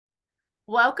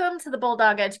Welcome to the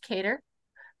Bulldog Educator.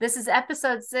 This is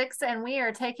episode 6, and we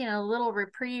are taking a little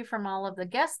reprieve from all of the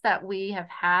guests that we have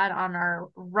had on our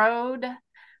road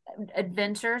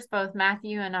adventures, both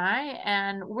Matthew and I.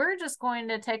 And we're just going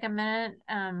to take a minute,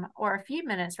 or a few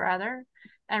minutes rather,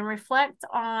 and reflect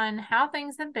on how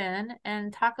things have been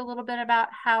and talk a little bit about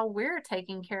how we're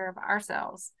taking care of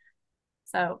ourselves.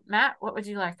 So, Matt, what would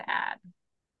you like to add?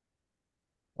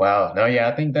 Wow. No, yeah,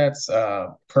 I think that's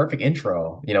perfect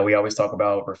intro. We always talk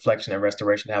about reflection and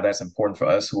restoration, how that's important for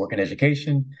us who work in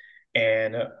education.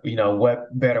 And, what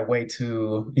better way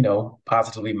to,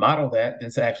 positively model that than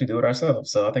to actually do it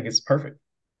ourselves. So I think it's perfect.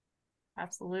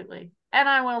 Absolutely. And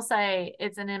I will say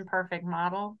it's an imperfect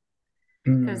model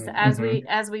because as we Mm-hmm.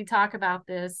 as we talk about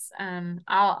this,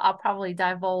 I'll probably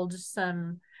divulge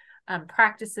some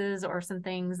practices or some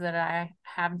things that I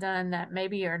have done that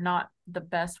maybe are not the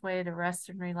best way to rest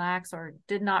and relax, or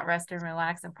did not rest and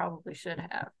relax and probably should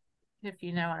have, if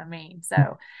you know what I mean.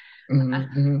 So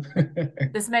Hmm.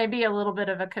 this may be a little bit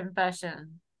of a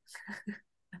confession.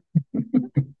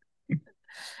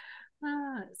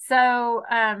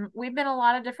 We've been a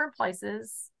lot of different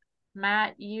places.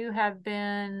 Matt, you have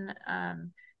been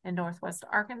in Northwest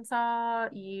Arkansas.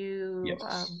 You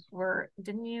Yes.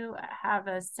 didn't you have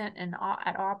a stint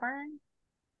at Auburn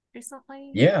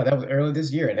recently? Yeah, that was early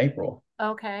this year in April.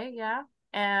 Okay, yeah.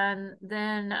 And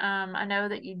then I know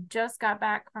that you just got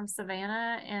back from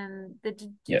Savannah. And did you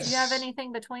have Yes.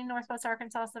 anything between Northwest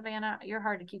Arkansas, Savannah? You're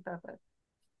hard to keep up with.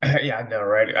 Yeah, I know,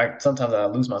 right? Sometimes I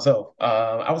lose myself.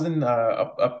 I was in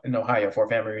up in Ohio for a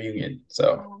family reunion.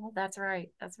 So Oh, that's right.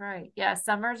 That's right. Yeah,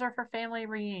 summers are for family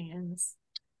reunions.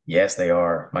 yes, they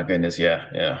are. My goodness, yeah,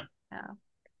 yeah. Yeah.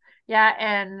 Yeah,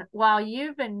 and while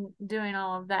you've been doing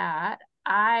all of that,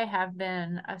 I have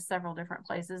been several different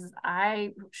places.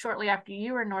 I Shortly after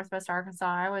you were in Northwest Arkansas,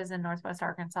 I was in Northwest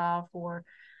Arkansas for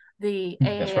the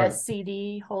That's right.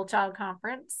 AASCD Whole Child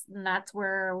Conference, and that's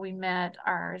where we met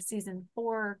our season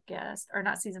 4 guest, or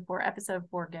not season 4, episode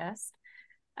 4 guest.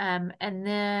 And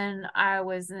then I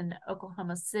was in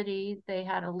Oklahoma City. They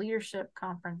had a leadership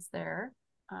conference there.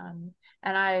 And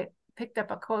I picked up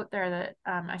a quote there that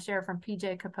I shared from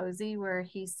PJ Capozzi, where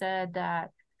he said that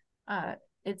uh,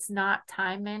 it's not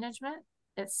time management,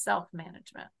 it's self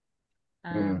management.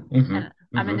 Mm-hmm. And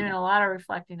I've been doing Hmm. a lot of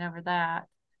reflecting over that.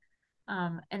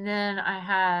 And then I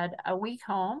had a week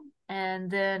home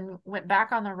and then went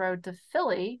back on the road to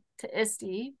Philly to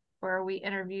ISTE, where we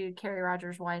interviewed Carrie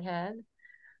Rogers Whitehead.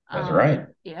 That's right.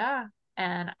 Yeah.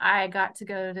 And I got to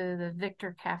go to the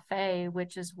Victor Cafe,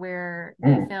 which is where they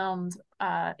Mm, filmed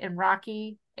in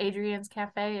Rocky. Adrian's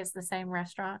Cafe is the same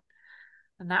restaurant.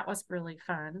 And that was really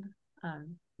fun.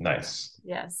 Um, nice.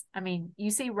 yes. I mean,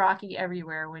 you see Rocky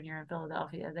everywhere when you're in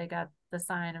Philadelphia. They got the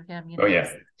sign of him, Oh yeah,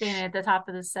 standing at the top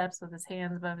of the steps with his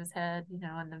hands above his head,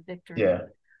 and the victory. yeah.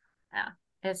 Yeah,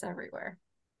 it's everywhere.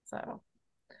 So,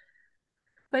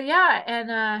 but yeah,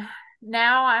 and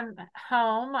now I'm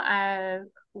home. I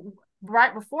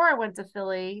Right before I went to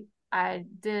Philly, I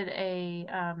did a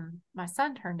my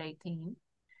son turned 18,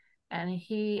 and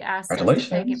he asked us to take him,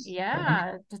 Congratulations.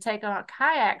 yeah, to take a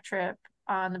kayak trip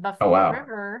on the Oh Buffalo wow.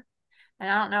 River. And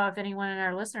I don't know if anyone in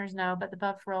our listeners know, but the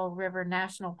Buffalo River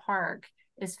National Park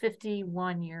is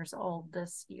 51 years old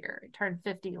this year. It turned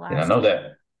 50 Did I last know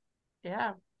year. that?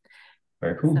 Yeah.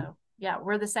 Very cool. So, yeah,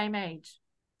 we're the same age.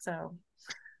 So,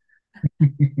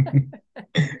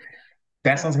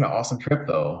 That sounds so like an awesome trip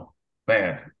though.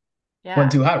 Man, wasn't yeah,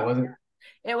 too hot, was it?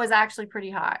 it was actually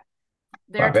pretty hot.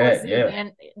 I bet, yeah.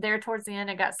 There towards the end,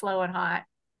 it got slow and hot. It,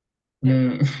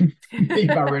 Mm.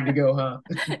 You about ready to go, huh?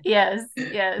 yes,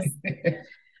 yes.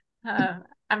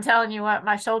 I'm telling you what,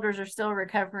 my shoulders are still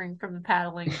recovering from the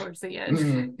paddling towards the end.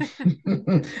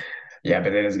 Mm. Yeah,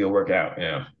 but that is a good workout.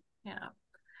 Yeah. Yeah.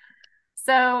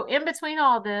 So, in between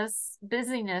all this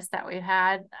busyness that we've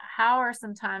had, how are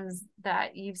some times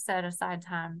that you've set aside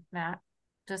time, Matt,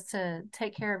 just to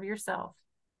take care of yourself?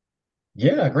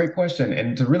 Yeah, great question.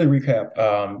 And to really recap,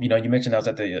 you mentioned I was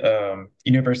at the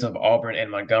University of Auburn in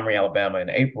Montgomery, Alabama in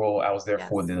April. I was there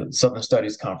for Yes. the Southern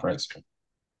Studies Conference,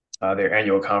 their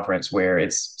annual conference where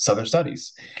it's Southern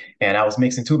Studies. And I was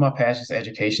mixing two of my passions,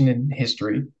 education and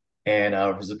history. And I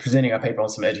was presenting a paper on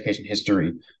some education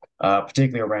history,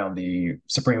 particularly around the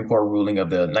Supreme Court ruling of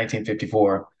the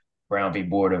 1954 Brown v.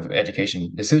 Board of Education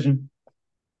decision.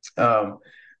 Um,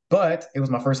 but it was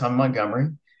my first time in Montgomery.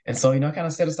 And so, I kind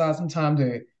of set aside some time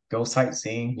to go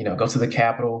sightseeing, go to the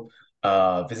Capitol,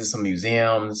 visit some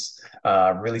museums,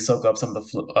 really soak up some of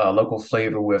the local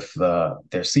flavor with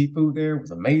their seafood there. It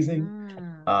was amazing.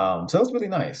 Mm, So it was really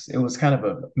nice. It was kind of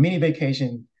a mini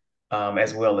vacation,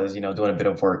 as well as, doing a bit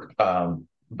of work.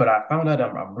 but I found out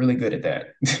I'm really good at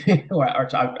that. Or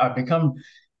I've become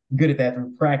good at that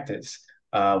through practice,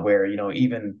 where,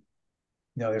 even,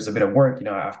 there's a bit of work,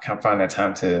 I've kind of find that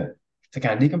time to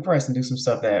kind of decompress and do some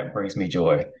stuff that brings me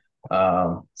joy.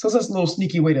 So it's just a little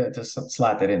sneaky way to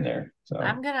slide that in there.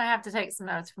 I'm So, gonna have to take some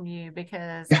notes from you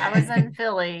because I was in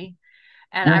Philly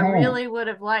and I mhm. really would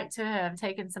have liked to have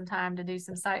taken some time to do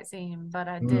some sightseeing, but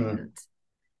I Mm, didn't.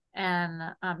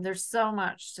 And there's so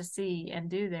much to see and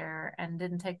do there, and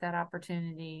didn't take that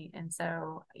opportunity. And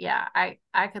so, yeah,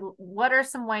 I could. What are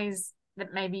some ways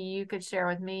that maybe you could share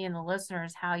with me and the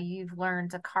listeners how you've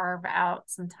learned to carve out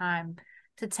some time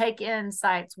to take in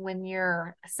sites when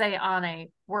you're, say, on a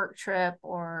work trip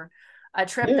or a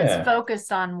trip that's yeah.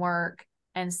 focused on work,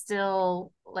 and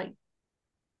still, like,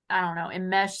 I don't know,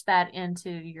 enmesh that into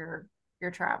your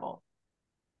travel?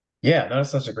 Yeah, no, that's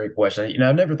such a great question.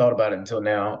 I've never thought about it until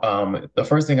now. The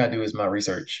first thing I do is my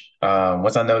research.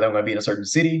 Once I know that I'm going to be in a certain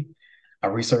city, I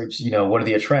research, what are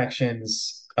the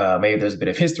attractions? Maybe there's a bit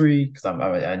of history because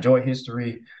I enjoy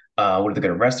history. What are the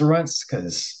good restaurants?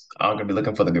 Because I'm going to be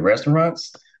looking for the good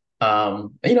restaurants.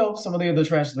 Some of the other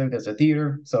attractions, maybe there's a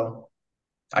theater. So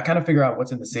I kind of figure out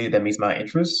what's in the city that meets my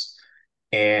interests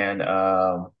and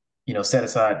set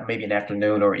aside maybe an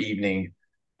afternoon or evening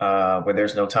where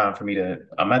there's no time for me to.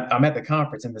 I'm at the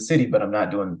conference in the city, but I'm not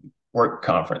doing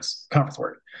conference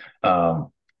work.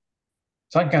 Um,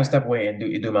 so I can kind of step away and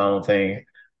do my own thing.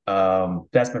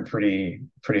 That's been pretty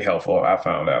helpful. I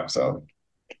found out. So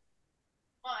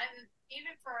Well, and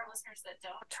even for our listeners that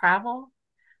don't travel,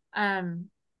 um,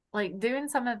 like doing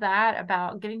some of that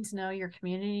about getting to know your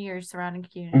community, your surrounding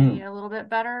community mm, a little bit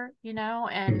better,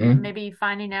 and hmm maybe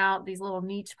finding out these little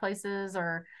niche places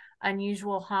or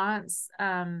unusual haunts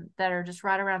that are just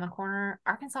right around the corner.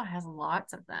 Arkansas has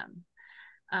lots of them.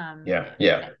 Um, yeah,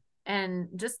 yeah, and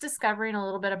just discovering a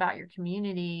little bit about your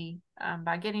community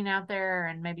by getting out there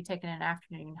and maybe taking an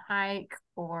afternoon hike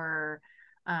or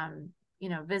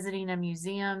visiting a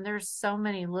museum. There's so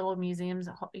many little museums,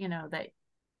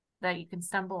 that you can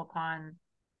stumble upon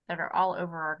that are all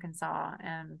over Arkansas.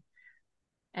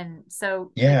 And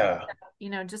so, like,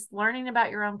 yeah. just learning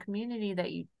about your own community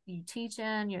that you teach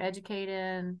in, you educate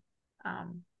in.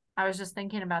 um, I was just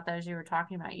thinking about that as you were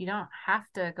talking about. You don't have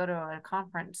to go to a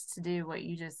conference to do what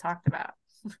you just talked about.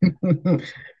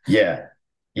 Yeah,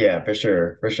 yeah, for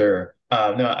sure, for sure.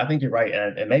 No, I think you're right,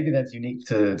 and maybe that's unique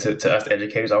to us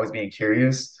educators, always being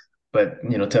curious. But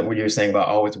to what you're saying about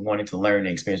always wanting to learn and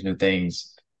experience new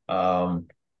things. Because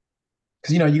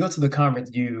you go to the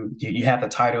conference, you have the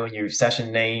title and your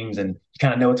session names, and you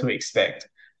kind of know what to expect.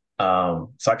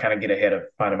 So I kind of get ahead of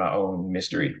finding my own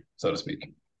mystery, so to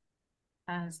speak.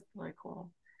 That is really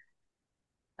cool.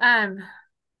 Um,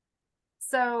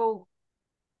 so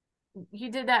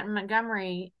you did that in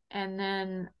Montgomery, and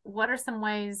then what are some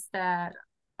ways that,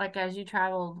 like, as you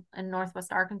traveled in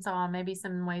Northwest Arkansas, maybe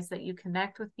some ways that you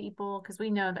connect with people? Because we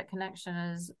know that connection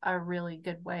is a really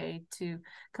good way to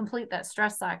complete that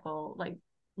stress cycle. Like,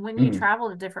 when you Mm, travel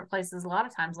to different places, a lot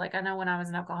of times, like, I know when I was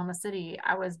in Oklahoma City,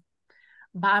 I was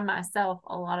by myself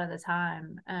a lot of the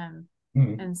time.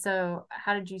 mm. And so,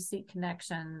 how did you seek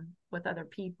connection with other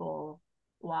people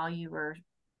while you were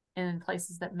in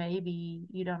places that maybe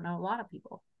you don't know a lot of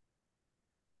people?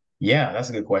 Yeah, that's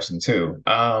a good question too.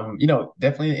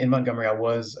 Definitely in Montgomery, I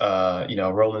was,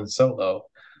 rolling solo.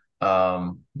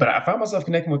 But I found myself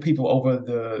connecting with people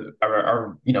over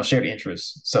our shared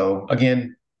interests. So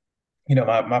again,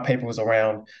 my paper was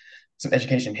around some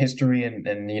education history and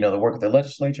the work of the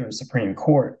legislature and Supreme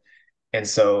Court. And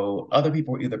so other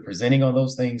people were either presenting on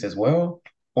those things as well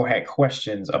or had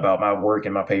questions about my work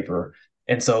and my paper.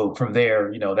 And so from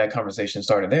there, that conversation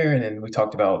started there. And then we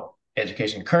talked about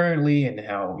education currently and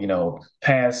how,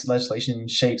 past legislation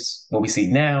shapes what we see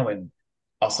now. And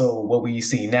also what we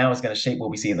see now is going to shape what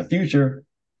we see in the future.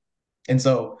 And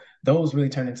so those really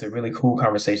turned into really cool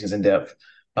conversations in depth.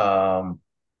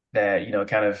 That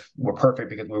kind of were perfect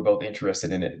because we were both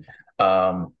interested in it.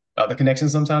 Other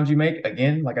connections sometimes you make,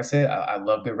 again, like I said, I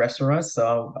love good restaurants,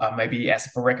 so I may be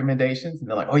asking for recommendations, and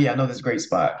they're like, "Oh yeah, I know this great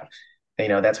spot."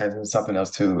 And, that turns into something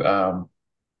else too.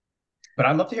 But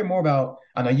I'd love to hear more about.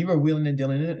 I know you were wheeling and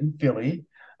dealing in Philly,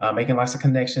 making lots of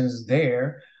connections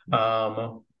there.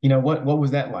 What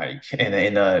was that like?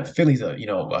 And Philly's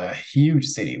a huge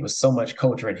city with so much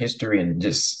culture and history and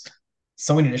just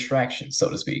so many distractions, so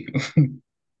to speak.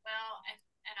 Well,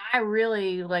 and I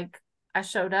really, like, I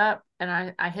showed up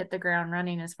and I hit the ground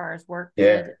running as far as work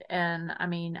Yeah. did. And I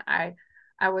mean, I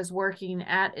was working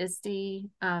at ISD,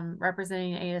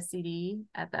 representing ASCD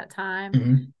at that time.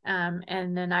 Mhm.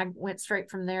 And then I went straight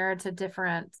from there to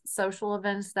different social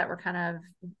events that were kind of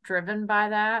driven by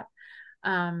that.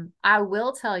 I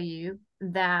will tell you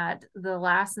that the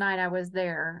last night I was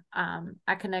there,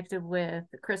 I connected with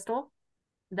Crystal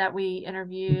that we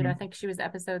interviewed. I Hmm. think she was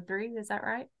episode 3. Is that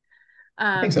right?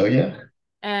 I think so. Um, Yeah.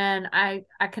 and I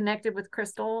connected with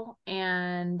Crystal,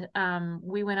 and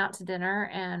we went out to dinner,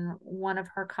 and one of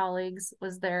her colleagues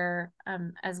was there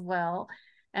as well,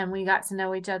 and we got to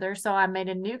know each other. So I made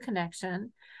a new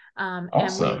connection, and we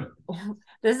Awesome.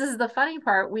 this is the funny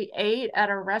part. We ate at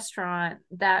a restaurant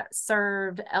that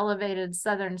served elevated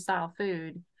Southern style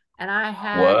food, and I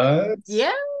had What?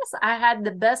 yes, I had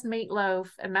the best meatloaf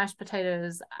and mashed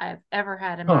potatoes I've ever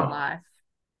had in my Huh. life.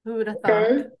 Who would have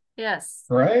thought? Okay. Yes.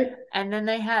 Right. And then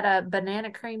they had a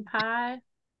banana cream pie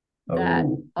that,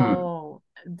 Oh. Hmm. oh,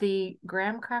 the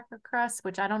graham cracker crust,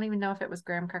 which I don't even know if it was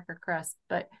graham cracker crust,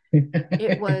 but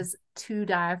it was to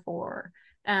die for.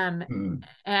 Um, Hmm.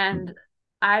 and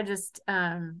I just,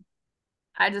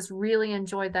 I just really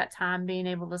enjoyed that time being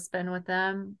able to spend with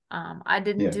them. I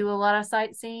didn't Yeah. do a lot of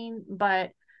sightseeing,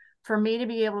 but for me to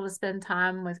be able to spend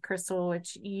time with Crystal,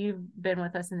 which you've been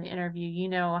with us in the interview, you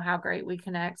know how great we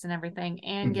connect and everything,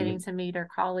 and getting Hmm. to meet her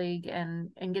colleague and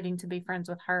getting to be friends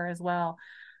with her as well.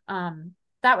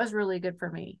 That was really good for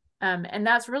me. And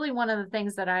that's really one of the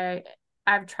things that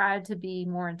I've tried to be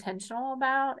more intentional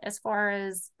about as far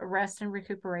as rest and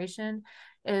recuperation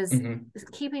is, Hmm. is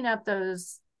keeping up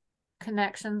those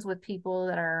connections with people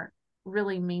that are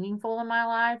really meaningful in my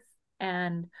life,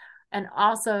 and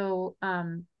also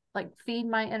like feed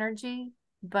my energy,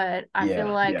 but I feel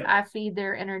Yeah. like Yeah. I feed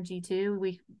their energy too.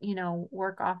 We,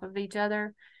 work off of each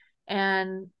other,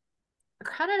 and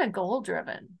kind of goal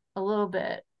driven a little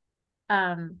bit.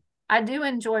 um I do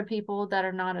enjoy people that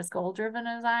are not as goal driven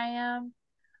as I am.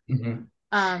 Hmm.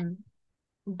 um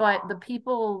but the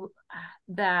people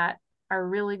that are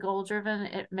really goal driven,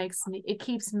 it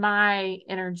keeps my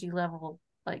energy level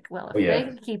like, well, if Oh they yeah.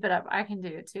 can keep it up, I can do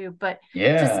it too. But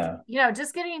just, Yeah.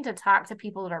 just getting to talk to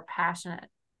people that are passionate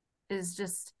is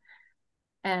just,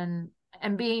 and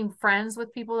being friends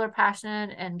with people that are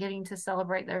passionate and getting to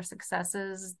celebrate their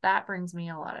successes, that brings me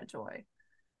a lot of joy.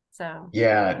 So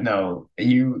Yeah. No.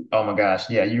 Oh my gosh.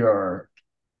 Yeah. You are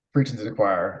preaching to the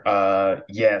choir.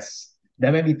 Yes,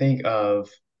 that made me think of,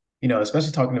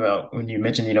 especially talking about when you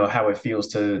mentioned, how it feels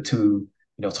to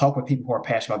talk with people who are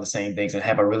passionate about the same things and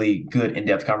have a really good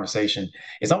in-depth conversation.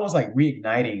 It's almost like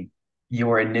reigniting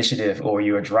your initiative or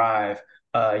your drive.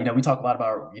 We talk a lot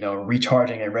about,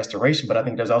 recharging and restoration, but I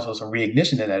think there's also some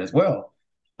reignition in that as well.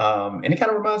 And it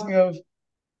kind of reminds me of,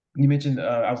 you mentioned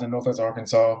I was in Northwest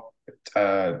Arkansas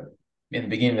uh, in the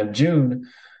beginning of June.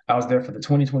 I was there for the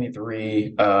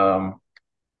 2023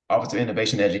 Office of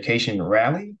Innovation and Education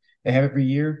rally they have every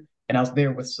year, and I was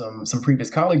there with some previous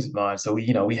colleagues of mine. So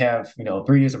we have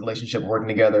 3 years of relationship working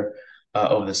together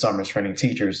over the summers training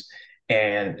teachers,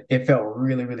 and it felt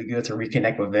really really good to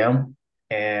reconnect with them.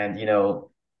 And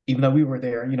even though we were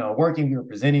there, working, we were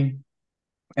presenting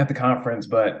at the conference,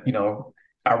 but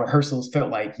our rehearsals felt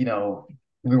like we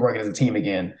were working as a team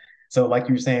again. So, like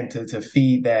you were saying, to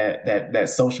feed that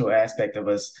social aspect of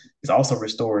us is also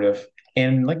restorative,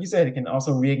 and like you said, it can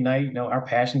also reignite our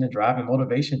passion and drive and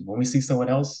motivation when we see someone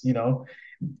else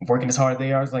working as hard as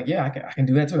they are. It's like, yeah, I can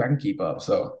do that too. I can keep up.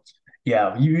 So,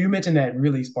 yeah, you mentioned that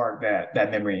really sparked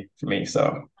that memory for me. So, oh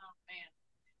man.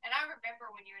 And I remember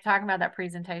when you were talking about that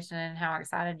presentation and how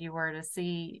excited you were to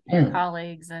see your mm,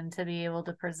 colleagues and to be able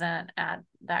to present at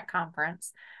that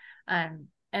conference. And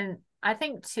I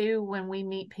think too, when we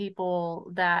meet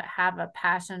people that have a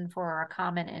passion for a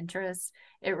common interest,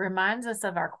 it reminds us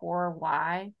of our core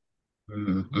why,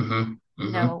 mm, mm-hmm, you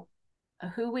mm-hmm. know,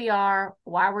 who we are,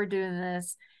 why we're doing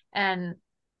this, and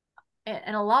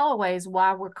in a lot of ways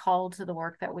why we're called to the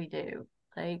work that we do.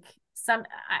 Like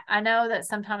I know that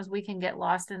sometimes we can get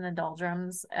lost in the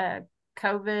doldrums.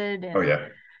 COVID Oh and yeah,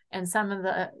 some of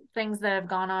the things that have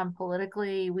gone on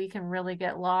politically, we can really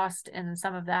get lost in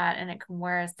some of that, and it can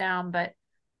wear us down. But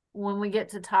when we get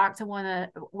to talk to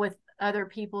with other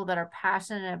people that are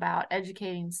passionate about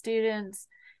educating students,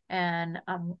 and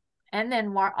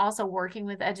then we're also working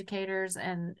with educators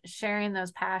and sharing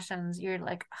those passions, you're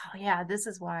like, oh yeah, this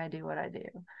is why I do what I do.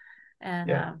 and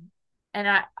yeah. um and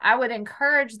I would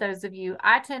encourage those of you.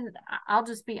 I'll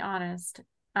just be honest.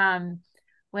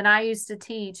 When I used to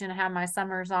teach and have my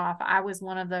summers off, I was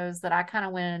one of those that I kind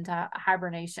of went into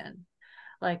hibernation.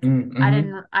 Like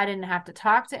Mm-hmm. I didn't have to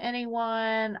talk to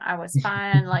anyone. I was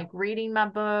fine like reading my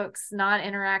books, not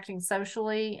interacting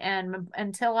socially, and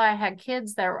until I had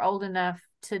kids that were old enough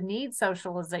to need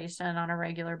socialization on a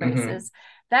regular Mm-hmm. basis,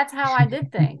 that's how I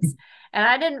did things. And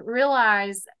I didn't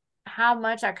realize how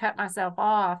much I cut myself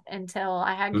off until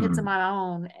I had kids of Mm-hmm. my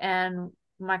own, and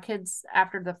my kids,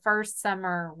 after the first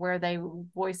summer where they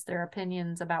voiced their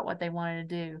opinions about what they wanted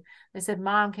to do, they said,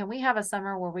 Mom, can we have a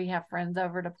summer where we have friends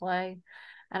over to play?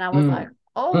 And I was like, Mm,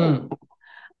 oh, mm.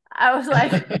 I was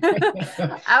like,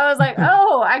 I was like,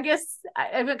 oh, I guess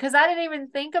because I didn't even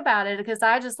think about it because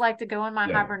I just like to go in my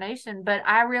Yeah. hibernation. But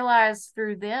I realized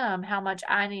through them how much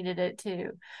I needed it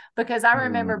too. Because I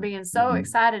remember Mm, being so mhm.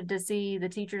 excited to see the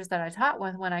teachers that I taught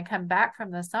with when I come back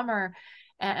from the summer.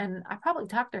 And I probably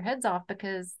talked their heads off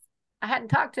because I hadn't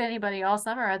talked to anybody all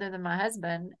summer other than my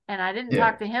husband. And I didn't Yeah.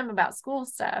 talk to him about school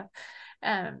stuff.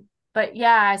 But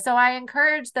yeah, so I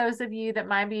encourage those of you that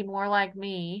might be more like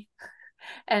me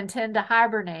and tend to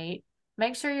hibernate,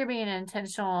 make sure you're being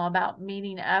intentional about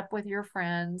meeting up with your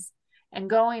friends and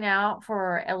going out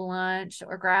for a lunch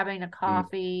or grabbing a Mm,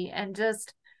 coffee and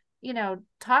just,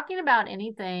 talking about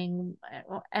anything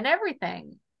and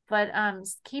everything, but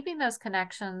keeping those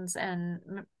connections and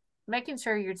making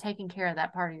sure you're taking care of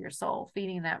that part of your soul,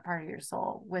 feeding that part of your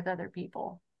soul with other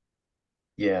people.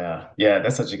 yeah. Yeah.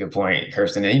 That's such a good point,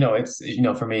 Kirsten. And it's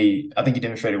for me, I think you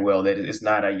demonstrated well that it's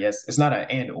not a yes, it's not an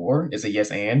and or, it's a yes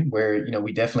and where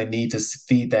we definitely need to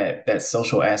feed that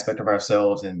social aspect of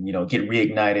ourselves and get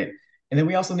reignited. And then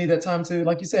we also need that time to,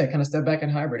 like you said, kind of step back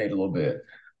and hibernate a little bit.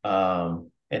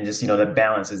 And just that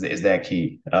balance is that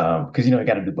key. Because you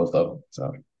got to do both of them. So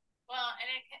Well, and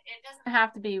it doesn't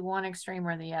have to be one extreme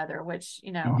or the other, which,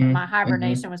 my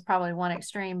hibernation hmm was probably one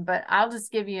extreme, but I'll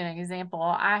just give you an example.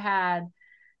 I had,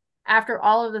 after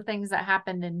all of the things that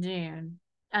happened in June,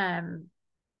 um,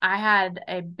 I had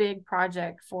a big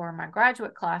project for my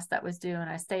graduate class that was due, and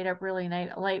I stayed up really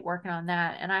late working on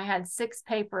that. And I had 6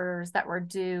 papers that were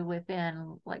due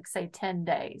within, like, say, 10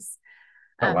 days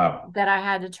Oh wow. that I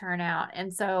had to turn out.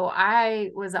 And so I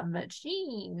was a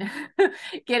machine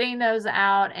getting those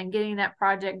out and getting that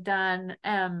project done.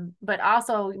 But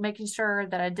also making sure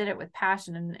that I did it with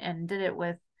passion and did it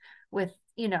with,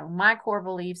 my core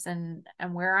beliefs and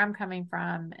where I'm coming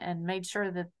from, and made sure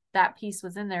that that piece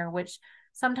was in there, which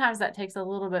sometimes that takes a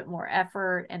little bit more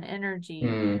effort and energy.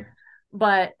 Mm,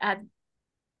 But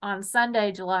on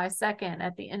Sunday, July 2nd,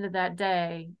 at the end of that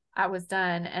day, I was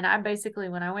done. And I basically,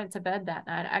 when I went to bed that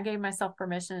night, I gave myself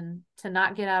permission to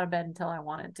not get out of bed until I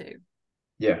wanted to.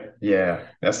 yeah. Yeah.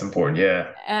 That's important.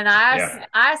 Yeah. And I, Yeah.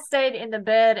 I stayed in the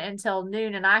bed until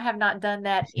noon, and I have not done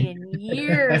that in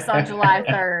years on July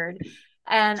 3rd.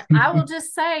 And I will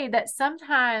just say that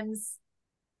sometimes,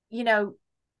 you know,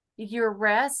 your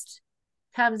rest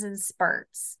comes in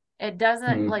spurts. It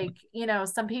doesn't, Mm, like,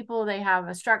 some people, they have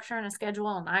a structure and a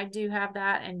schedule, and I do have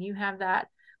that, and you have that.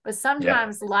 But yeah.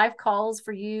 sometimes life calls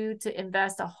for you to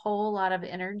invest a whole lot of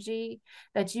energy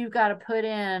that you've got to put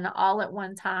in all at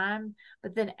one time.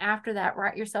 But then after that,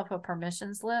 write yourself a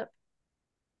permission slip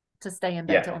to stay in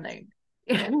bed Yeah. till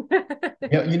noon.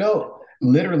 Yeah,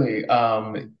 literally,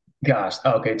 gosh,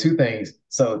 okay, two things.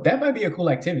 So that might be a cool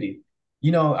activity.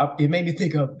 It made me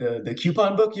think of the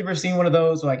coupon book. You ever seen one of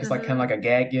those? Like it's like kind of Mm-hmm. like a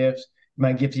gag gift. You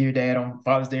might give to your dad on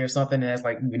Father's Day or something, and it's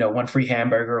like, one free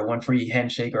hamburger or one free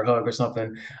handshake or hug or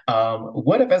something.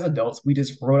 What if as adults we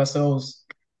just wrote ourselves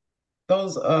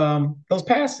those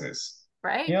passes?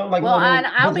 Right. Like Well, and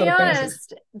little I'll those be little passes.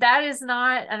 honest, that is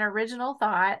not an original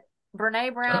thought.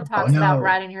 Brene Brown Oh talks about no.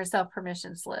 writing yourself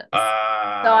permission slips.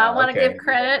 So I Ah, want to give okay. Yeah.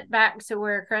 credit back to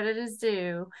where credit is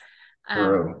due.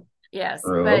 True. Yes,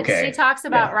 True. but she Okay. talks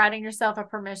about Yeah. writing yourself a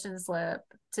permission slip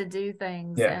to do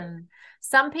things. Yeah. And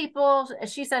some people,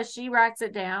 she says she writes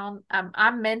it down.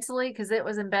 I'm mentally, because it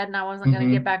was in bed and I wasn't going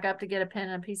to get hmm back up to get a pen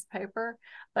and a piece of paper,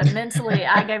 but mentally,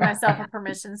 I gave myself a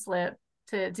permission slip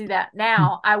to do that.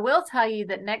 Now, I will tell you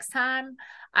that next time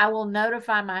I will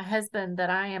notify my husband that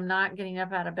I am not getting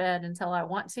up out of bed until I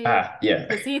want to, Ah, yeah.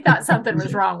 because he thought something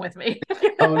was wrong with me.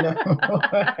 Oh no.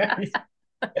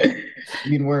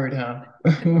 Being worried, huh?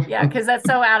 Yeah, because that's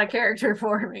so out of character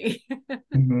for me.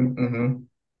 hmm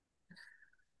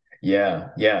Yeah,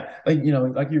 yeah. Like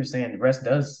you were saying, rest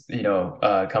does,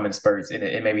 come in spurts. And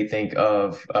it made me think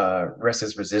of rest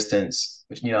as resistance,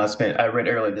 which, I read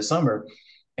earlier this summer.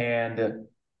 And,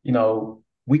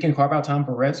 we can carve out time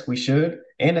for rest. We should.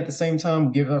 And at the same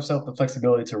time, give ourselves the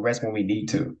flexibility to rest when we need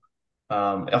to.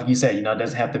 Like you said, it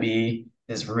doesn't have to be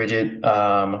this rigid,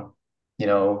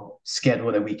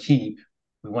 schedule that we keep.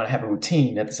 We want to have a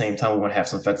routine. At the same time, we want to have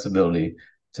some flexibility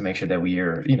to make sure that we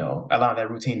are, allowing that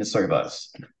routine to serve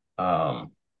us.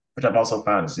 Which I've also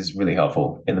found is really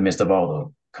helpful in the midst of all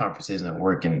the conferences and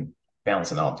work and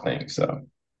balancing all the things. So,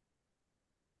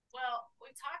 Well, we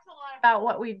talked a lot about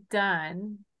what we've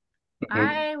done. mhm.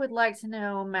 I would like to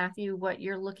know, Matthew, what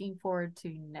you're looking forward to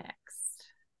next.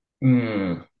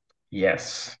 Mm,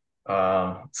 yes.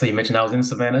 So you mentioned I was in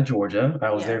Savannah, Georgia.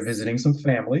 I was there Yes. visiting some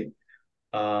family.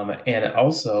 And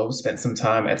also spent some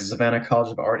time at the Savannah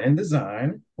College of Art and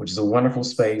Design, which is a wonderful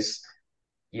Nice. space.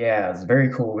 Yeah, it's very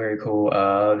cool, very cool.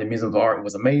 The Museum of Art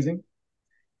was amazing.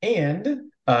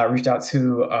 And reached out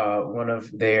to one of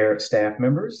their staff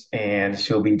members, and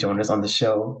she'll be joining us on the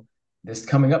show this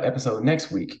coming up episode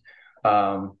next week.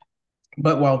 Um,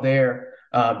 but while there,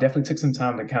 definitely took some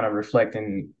time to kind of reflect,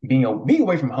 and being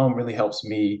away from home really helps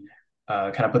me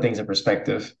kind of put things in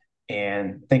perspective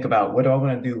and think about what do I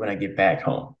want to do when I get back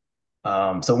home.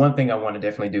 So one thing I want to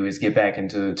definitely do is get back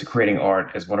into to creating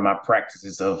art as one of my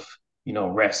practices of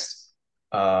rest.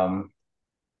 Um,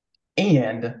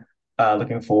 and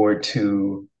looking forward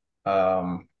to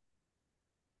um,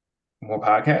 more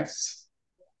podcasts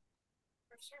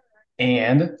For sure.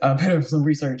 and a bit of some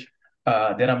research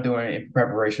that I'm doing in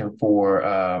preparation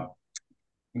for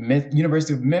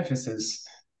University of Memphis's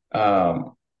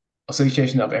um,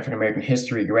 Association of African American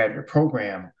History graduate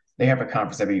program. They have a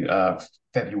conference every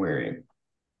February,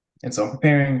 and so I'm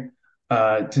preparing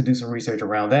to do some research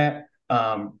around that.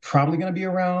 Probably going to be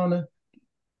around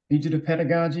digital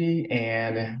pedagogy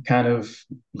and kind of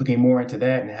looking more into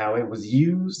that and how it was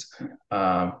used.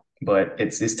 But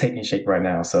it's taking shape right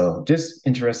now. So just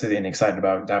interested and excited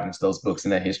about diving into those books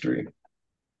and that history.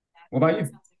 What about That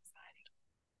you? sounds exciting.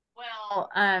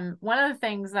 Well, one of the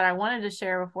things that I wanted to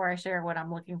share before I share what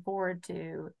I'm looking forward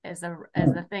to as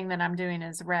the thing that I'm doing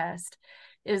is rest,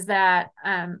 is that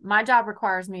my job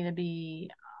requires me to be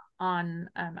on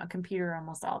a computer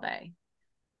almost all day.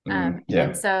 And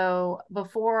Yeah. so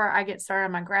before I get started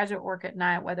on my graduate work at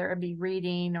night, whether it be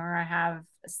reading or I have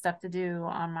stuff to do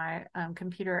on my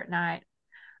computer at night,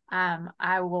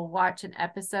 I will watch an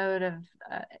episode of,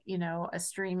 a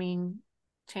streaming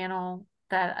channel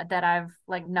that I've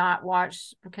like not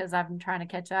watched because I'm trying to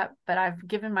catch up, but I've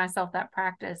given myself that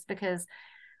practice because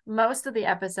most of the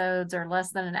episodes are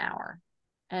less than an hour.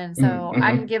 And so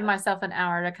I can Mm-hmm. give myself an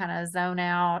hour to kind of zone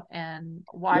out and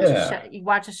Yeah.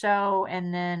 watch a show.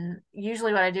 And then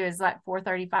usually what I do is like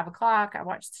 4:30, 5 o'clock, I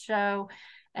watch the show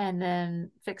and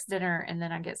then fix dinner and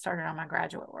then I get started on my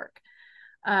graduate work.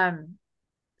 Um,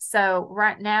 so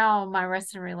right now my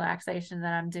rest and relaxation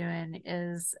that I'm doing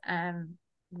is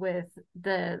with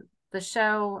the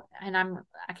show, and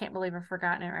I can't believe I've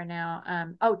forgotten it right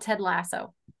now. Oh, Ted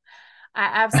Lasso. I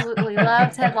absolutely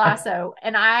love Ted Lasso,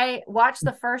 and I watched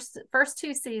the first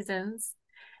two seasons,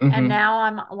 and hmm now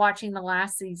I'm watching the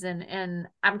last season, and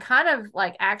I'm kind of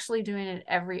like actually doing it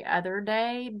every other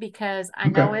day because I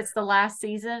know Okay. it's the last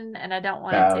season and I don't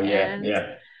want it Oh to yeah, end.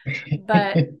 yeah.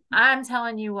 But I'm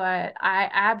telling you what, I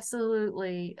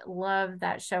absolutely love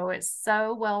that show. It's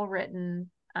so well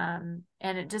written, and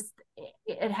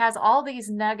it has all these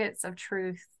nuggets of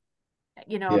truth,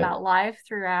 Yeah. about life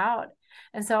throughout.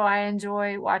 And so I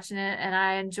enjoy watching it, and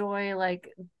I enjoy like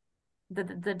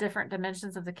the different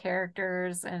dimensions of the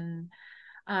characters, and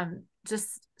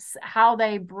just how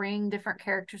they bring different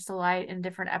characters to light in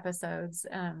different episodes.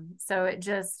 So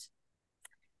it's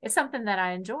something that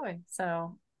I enjoy.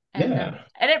 So Yeah.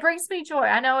 and it brings me joy.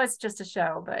 I know it's just a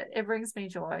show, but it brings me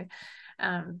joy.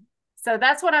 Um, so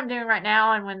that's what I'm doing right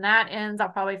now. And when that ends, I'll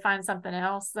probably find something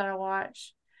else that I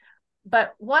watch.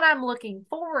 But what I'm looking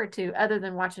forward to, other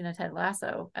than watching a Ted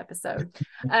Lasso episode,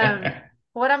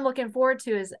 what I'm looking forward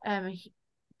to is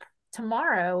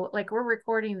tomorrow, like we're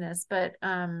recording this, but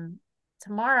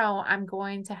tomorrow I'm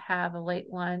going to have a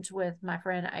late lunch with my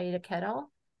friend Aida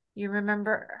Kettle. You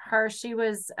remember her? She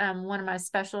was one of my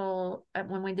special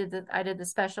when I did the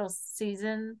special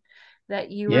season that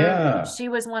Yeah. she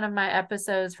was one of my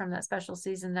episodes from that special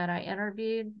season that I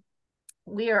interviewed.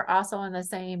 We are also in the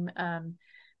same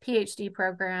PhD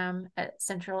program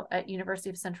at University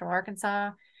of Central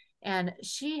Arkansas, and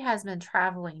she has been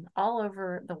traveling all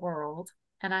over the world.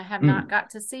 And I have not Mm. got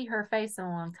to see her face in a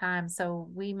long time. So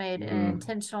we made an Mm.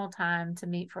 intentional time to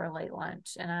meet for a late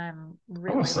lunch. And I'm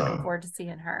really looking Awesome. forward to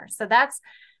seeing her. So that's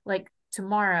like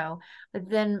tomorrow. But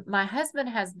then my husband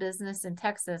has business in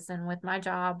Texas. And with my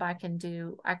job, I can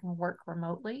work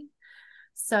remotely.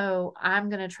 So I'm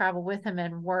going to travel with him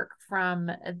and work from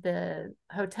the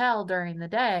hotel during the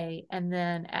day. And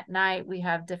then at night, we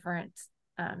have different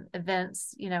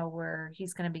events, where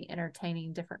he's going to be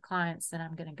entertaining different clients, and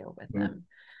I'm going to go with Mm. them.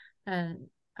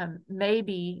 And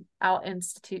maybe I'll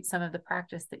institute some of the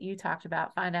practice that you talked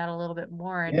about, find out a little bit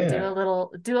more, and Yeah.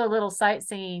 do a little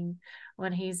sightseeing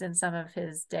when he's in some of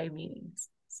his day meetings.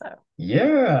 So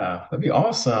Yeah. That'd be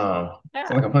awesome.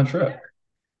 Sounds like yeah. a fun trip.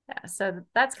 Yeah, so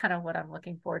that's kind of what I'm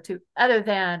looking forward to, other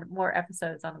than more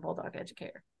episodes on the Bulldog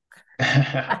Educator.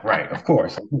 Right. Of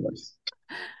course. Of course.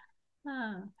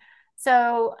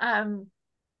 So,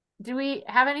 Do we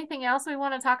have anything else we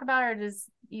want to talk about, or does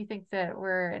you think that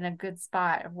we're in a good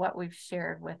spot of what we've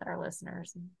shared with our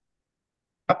listeners?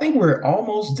 I think we're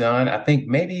almost done. I think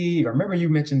maybe, remember you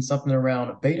mentioned something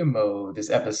around beta mode this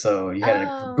episode. You had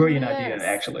a Oh, brilliant idea, yes.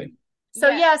 actually. So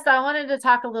yes, I wanted to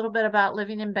talk a little bit about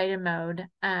living in beta mode.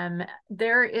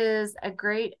 There is a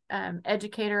great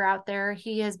educator out there.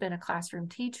 He has been a classroom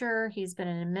teacher. He's been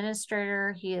an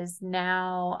administrator. He is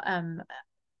now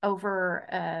over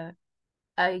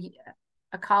a,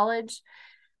 a college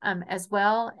as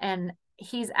well, and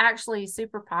he's actually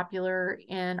super popular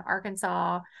in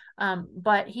Arkansas.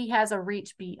 But he has a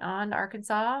reach beyond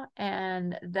Arkansas,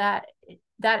 and that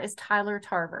is Tyler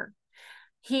Tarver.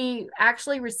 He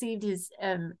actually received his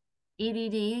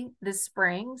EDD this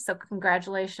spring. So,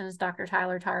 congratulations, Dr.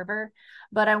 Tyler Tarver.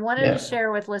 But I wanted to Yeah.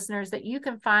 share with listeners that you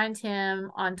can find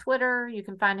him on Twitter, you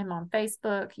can find him on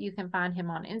Facebook, you can find him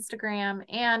on Instagram,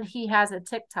 and he has a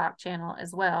TikTok channel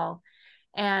as well.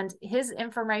 And his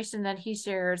information that he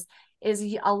shares is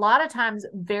a lot of times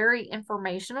very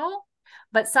informational,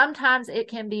 but sometimes it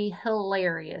can be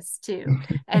hilarious too.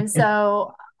 And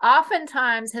so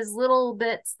oftentimes his little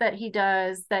bits that he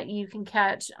does that you can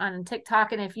catch on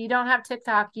TikTok, and if you don't have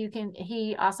TikTok,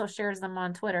 he also shares them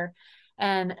on Twitter,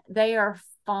 and they are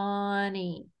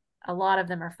funny. A lot of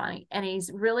them are funny, and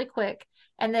he's really quick.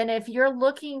 And then if you're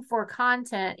looking for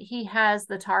content, he has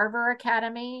the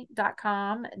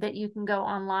tarveracademy.com that you can go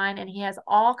online, and he has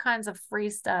all kinds of free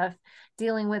stuff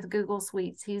dealing with Google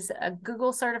Suites. He's a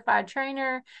Google certified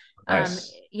trainer. Um,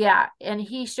 Nice. yeah, and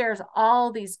he shares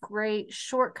all these great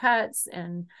shortcuts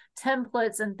and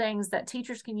templates and things that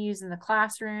teachers can use in the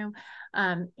classroom.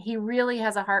 He really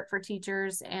has a heart for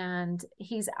teachers, and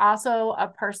he's also a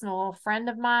personal friend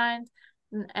of mine.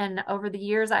 And over the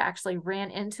years, I actually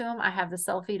ran into him. I have the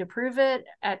selfie to prove it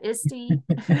at ISTE.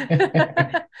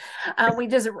 We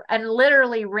just and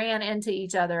literally ran into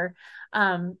each other.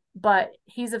 But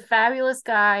he's a fabulous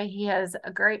guy. He has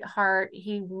a great heart.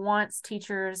 He wants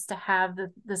teachers to have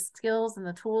the skills and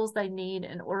the tools they need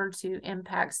in order to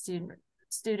impact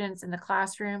students in the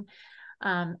classroom.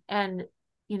 And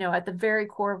at the very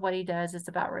core of what he does, it's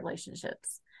about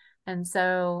relationships. And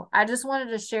so I just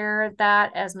wanted to share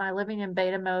that as my living in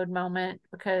beta mode moment,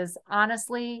 because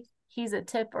honestly, he's a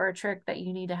tip or a trick that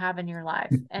you need to have in your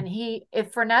life. And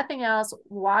if for nothing else,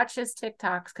 watch his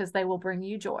TikToks because they will bring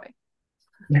you joy.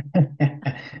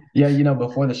 Yeah,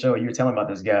 before the show, you were telling about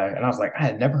this guy, and I was like, I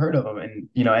had never heard of him. And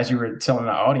as you were telling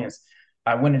the audience,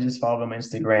 I went and just followed him on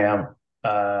Instagram.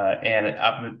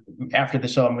 After the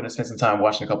show, I'm going to spend some time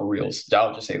watching a couple reels.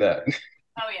 I'll just say that.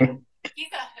 Oh yeah. He's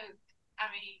a hoot. I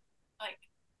mean,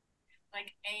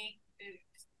 like a hoot.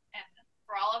 And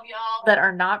for all of y'all that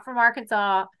are not from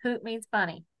Arkansas, hoot means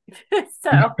funny.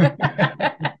 So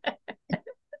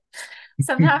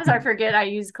sometimes I forget I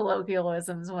use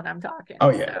colloquialisms when I'm Oh talking.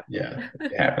 yeah, So yeah,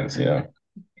 it happens. Yeah.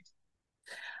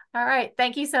 all right.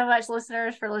 Thank you so much,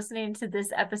 listeners, for listening to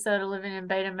this episode of Living in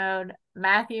Beta Mode.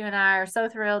 Matthew and I are so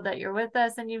thrilled that you're with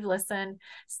us and you've listened.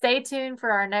 Stay tuned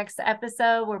for our next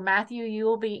episode where Matthew, you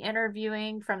will be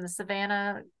interviewing from the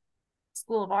Savannah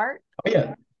School of Art. Oh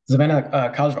yeah,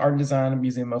 Savannah College of Art and Design,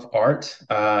 Museum of Art.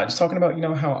 Just talking about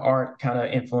how art kind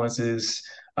of influences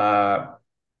our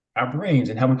brains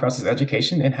and how we process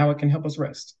education and how it can help us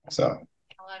rest. So I love it.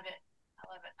 I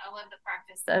love it. I love the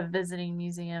practice of visiting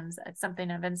museums. It's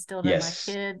something I've instilled in my yes.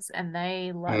 kids, and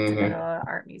they love to go to Hmm. an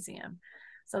art museum.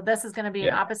 So this is going to be an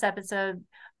Yeah. opposite episode.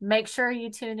 Make sure you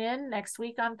tune in next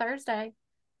week on Thursday.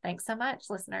 Thanks so much,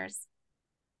 listeners.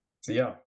 See ya.